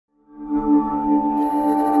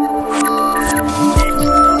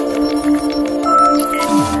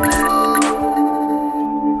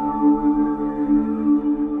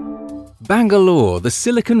Bangalore, the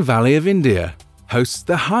Silicon Valley of India, hosts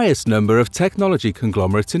the highest number of technology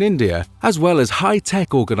conglomerates in India, as well as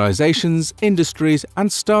high-tech organizations, industries, and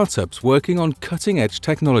startups working on cutting-edge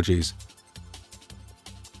technologies.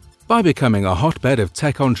 By becoming a hotbed of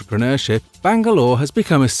tech entrepreneurship, Bangalore has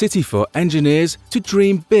become a city for engineers to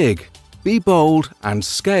dream big, be bold, and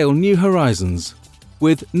scale new horizons.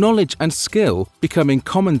 With knowledge and skill becoming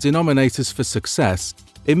common denominators for success,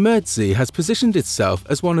 Emertxe has positioned itself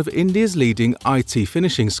as one of India's leading IT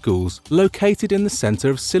finishing schools located in the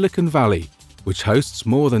centre of Silicon Valley, which hosts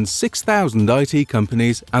more than 6,000 IT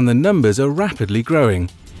companies, and the numbers are rapidly growing.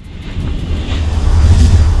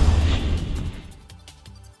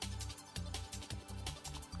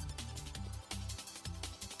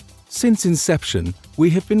 Since inception,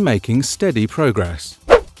 we have been making steady progress.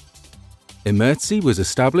 Emertxe was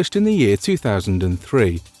established in the year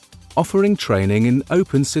 2003, offering training in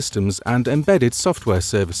open systems and embedded software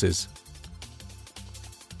services.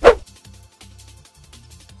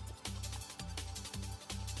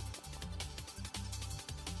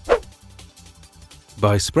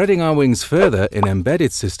 By spreading our wings further in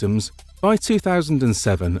embedded systems, by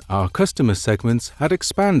 2007 our customer segments had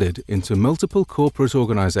expanded into multiple corporate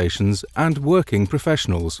organizations and working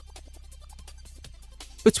professionals.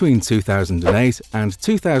 Between 2008 and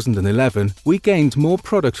 2011, we gained more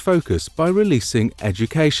product focus by releasing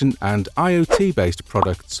education and IoT-based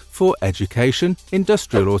products for education,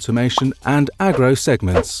 industrial automation, and agro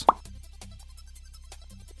segments.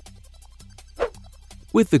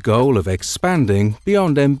 With the goal of expanding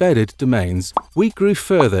beyond embedded domains, we grew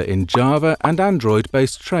further in Java and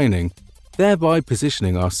Android-based training, thereby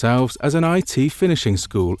positioning ourselves as an IT finishing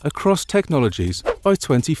school across technologies by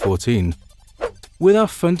 2014. With our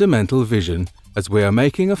fundamental vision, as we are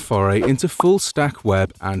making a foray into full-stack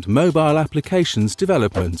web and mobile applications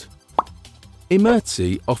development.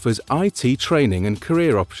 Emertxe offers IT training and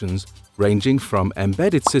career options ranging from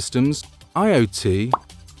embedded systems, IoT,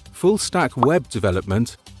 full-stack web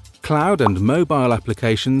development, cloud and mobile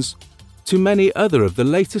applications, to many other of the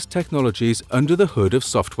latest technologies under the hood of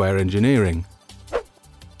software engineering.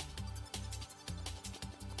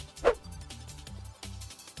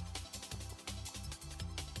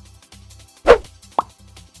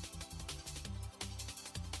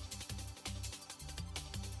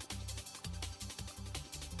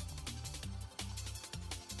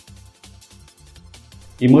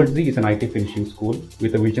 Emertxe is an IT finishing school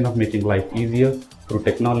with a vision of making life easier through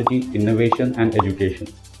technology, innovation, and education.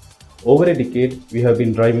 Over a decade, we have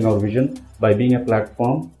been driving our vision by being a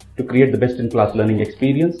platform to create the best-in-class learning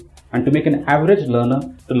experience and to make an average learner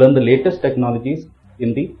to learn the latest technologies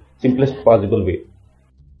in the simplest possible way.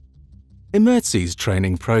 Emertxe's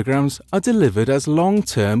training programs are delivered as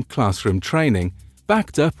long-term classroom training,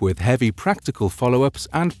 backed up with heavy practical follow-ups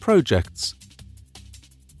and projects.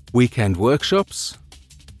 Weekend workshops,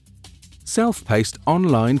 self-paced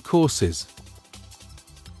online courses,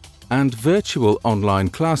 and virtual online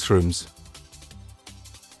classrooms.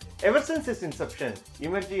 Ever since its inception,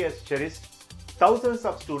 Emertxe has cherished thousands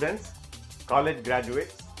of students, college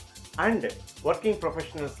graduates, and working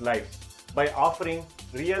professionals' lives by offering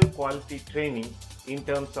real quality training in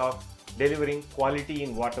terms of delivering quality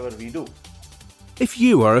in whatever we do. If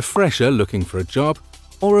you are a fresher looking for a job,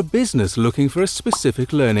 or a business looking for a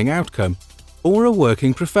specific learning outcome, or a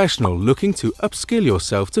working professional looking to upskill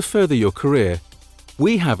yourself to further your career,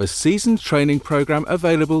 we have a seasoned training program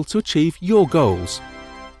available to achieve your goals.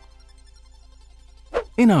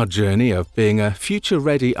 In our journey of being a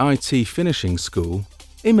future-ready IT finishing school,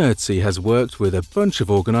 Emertxe has worked with a bunch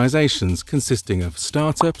of organizations consisting of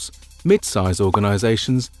startups, mid-size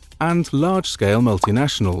organizations, and large-scale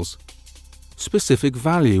multinationals. Specific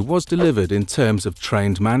value was delivered in terms of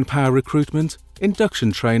trained manpower recruitment,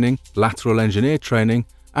 induction training, lateral engineer training,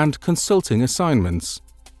 and consulting assignments.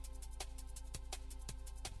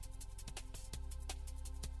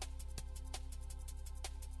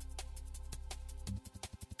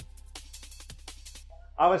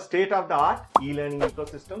 Our state-of-the-art e-learning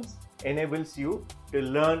ecosystems enables you to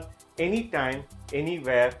learn anytime,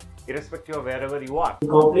 anywhere, irrespective of wherever you are. To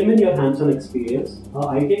complement your hands-on experience,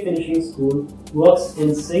 our IT finishing school works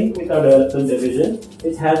in sync with our development division,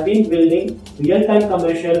 which has been building real-time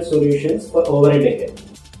commercial solutions for over a decade.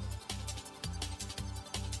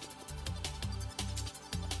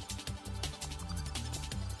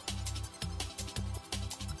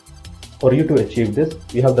 For you to achieve this,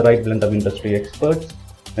 we have the right blend of industry experts,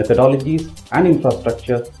 methodologies, and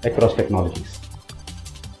infrastructure across technologies.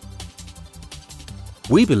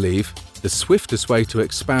 We believe the swiftest way to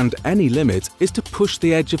expand any limit is to push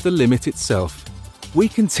the edge of the limit itself. we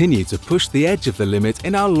continue to push the edge of the limit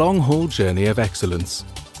in our long-haul journey of excellence.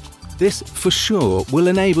 This, for sure, will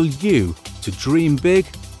enable you to dream big,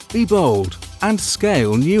 be bold, and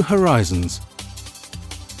scale new horizons